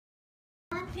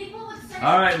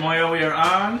All right, Moira, we are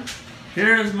on.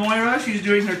 Here is Moira. She's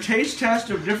doing her taste test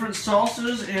of different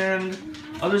salsas and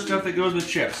other stuff that goes with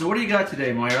chips. So what do you got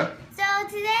today, Moira? So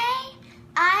today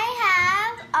I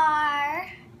have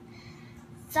our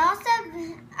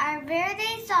salsa, our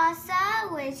verde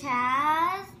salsa, which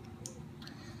has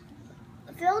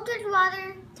filtered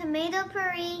water, tomato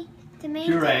puree,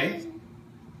 Puree.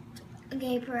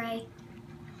 Puree,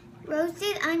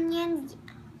 roasted onions,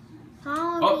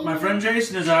 jalapeno. Oh, my friend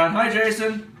Jason is on. Hi,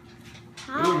 Jason.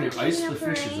 Ooh, we ice the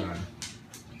puree, fish is on.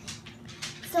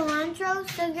 cilantro,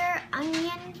 sugar,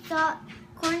 onion, salt,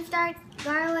 cornstarch,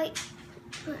 garlic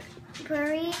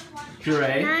puree,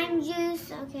 lime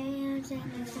juice,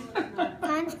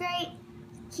 concentrate,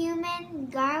 cumin,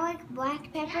 garlic,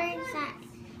 black pepper,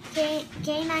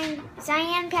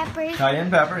 cayenne peppers. Cayenne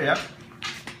pepper, yep.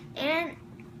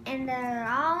 And they're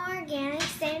all organic.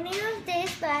 Same name of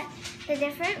this, but the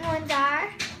different ones are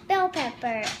bell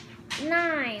pepper,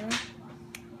 lime.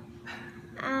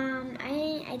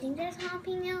 I think there's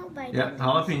jalapeno, but Yep,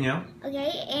 jalapeno.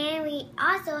 okay, and we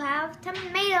also have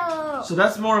tomato. So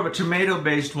that's more of a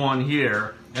tomato-based one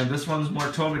here, and this one's more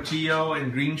tomatillo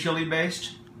and green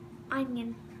chili-based.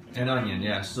 Onion. And onion,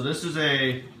 yes. So this is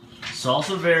a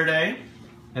salsa verde,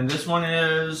 and this one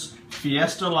is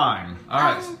fiesta lime. All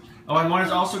right. Oh, and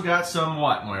Moira's also got some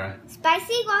what, Moira?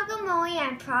 Spicy guacamole.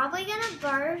 I'm probably gonna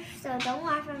barf, so don't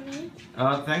laugh at me.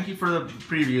 Thank you for the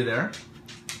preview there.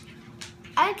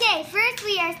 Okay, first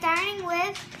we are starting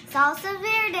with salsa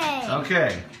verde.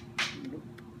 Okay.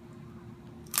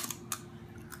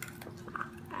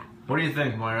 What do you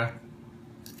think, Moira?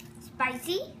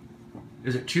 Spicy.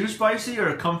 Is it too spicy or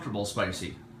a comfortable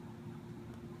spicy?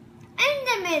 In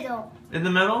the middle. In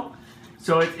the middle?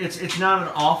 So it's not an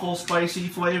awful spicy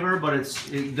flavor, but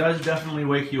it does definitely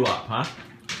wake you up, huh?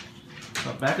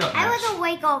 Oh, back up, Max. I was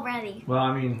awake already. Well,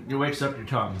 I mean, it wakes up your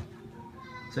tongue.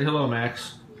 Say hello,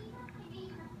 Max.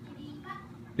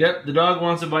 Yep, the dog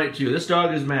wants a bite too. This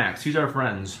dog is Max. He's our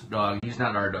friend's dog. He's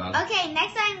not our dog. Okay,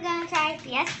 next I'm gonna try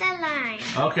Fiesta Lime.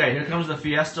 Okay, here comes the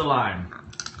Fiesta Lime.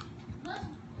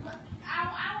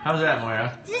 How's that,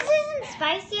 Moira? This isn't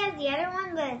spicy as the other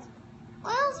one, but it's a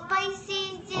little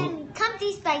spicy and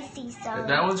comfy spicy, so.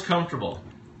 That one's comfortable.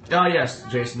 Oh yes,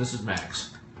 Jason, this is Max.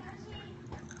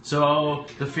 So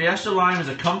the Fiesta Lime is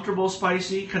a comfortable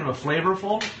spicy, kind of a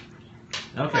flavorful.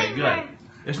 Okay, good.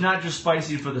 It's not just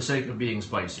spicy for the sake of being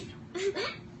spicy.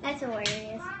 That's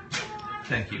hilarious.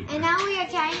 Thank you. And now we are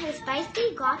trying the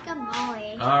spicy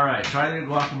guacamole. All right, try the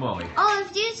guacamole. Oh,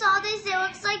 if you saw this, it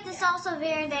looks like the salsa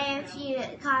verde if you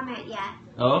comment yet.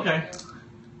 Oh, okay.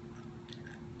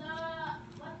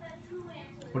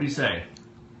 What do you say?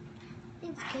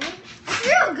 It's good. It's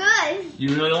real good.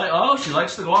 You really like? Oh, she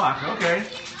likes the guac. Okay.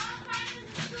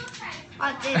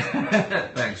 Watch this.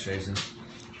 Thanks, Jason.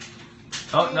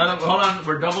 Oh, no, hold on.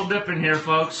 We're double dipping here,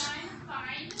 folks.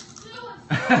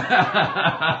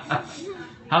 How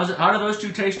do those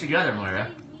two taste together,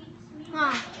 Moira?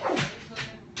 Huh.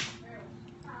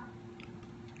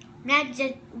 Not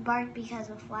just bark because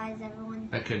of flies, everyone.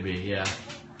 That could be, yeah.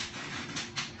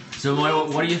 So,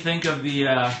 Moira, what do you think of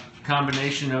the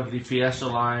combination of the Fiesta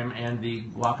Lime and the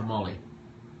guacamole?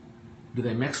 Do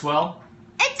they mix well?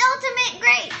 It's ultimate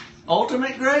great.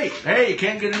 Ultimate great. Hey, you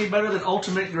can't get any better than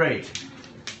ultimate great.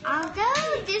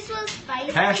 Although this was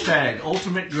spicy. Hashtag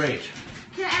ultimate great.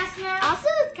 Can I ask now? Also,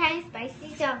 it's kind of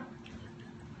spicy, so.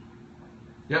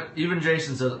 Yep, even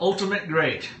Jason says ultimate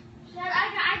great.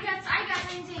 I got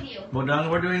things to do. Well,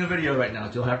 Don, we're doing a video right now,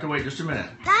 so you'll have to wait just a minute.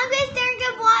 Longest drink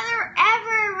of water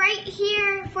ever right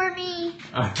here for me.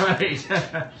 All right.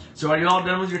 So are you all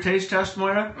done with your taste test,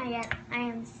 Moira? Not yet. I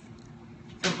am.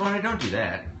 Moira, don't do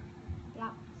that.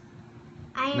 Yep.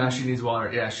 I am. Now she needs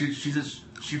water. Yeah, she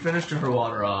finished her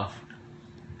water off.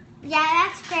 Yeah,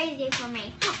 that's crazy for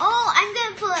me. Oh, I'm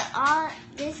gonna put all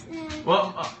this in.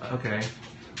 Well, okay.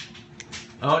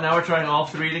 Oh, now we're trying all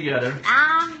three together.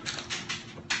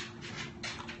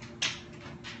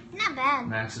 Not bad.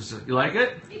 Max is. You like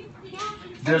it? Yeah.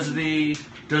 Does the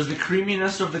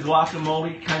creaminess of the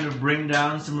guacamole kind of bring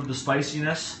down some of the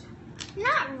spiciness?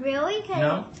 Not really,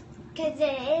 No? Because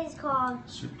it is called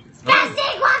Spicy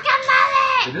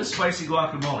guacamole. It is spicy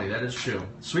guacamole, that is true.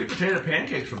 Sweet potato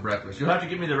pancakes for breakfast. You'll have to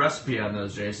give me the recipe on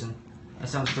those, Jason. That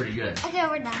sounds pretty good. Okay,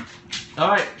 we're done. All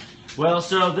right. Well,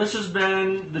 so this has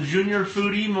been the Junior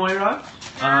Foodie, Moira,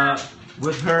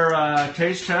 with her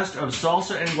taste test of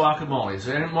salsa and guacamole.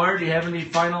 So, Moira, do you have any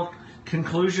final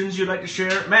conclusions you'd like to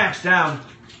share? Max, down.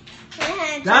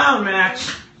 Down,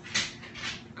 Max.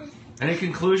 Any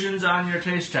conclusions on your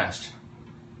taste test?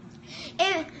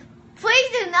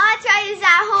 Please do not try this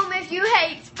at home if you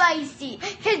hate spicy,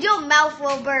 because you'll mouth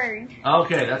will burn.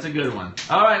 Okay, that's a good one.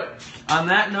 All right. On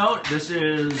that note, this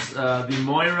is the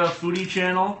Moira Foodie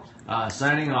channel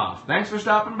signing off. Thanks for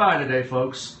stopping by today,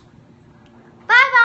 folks.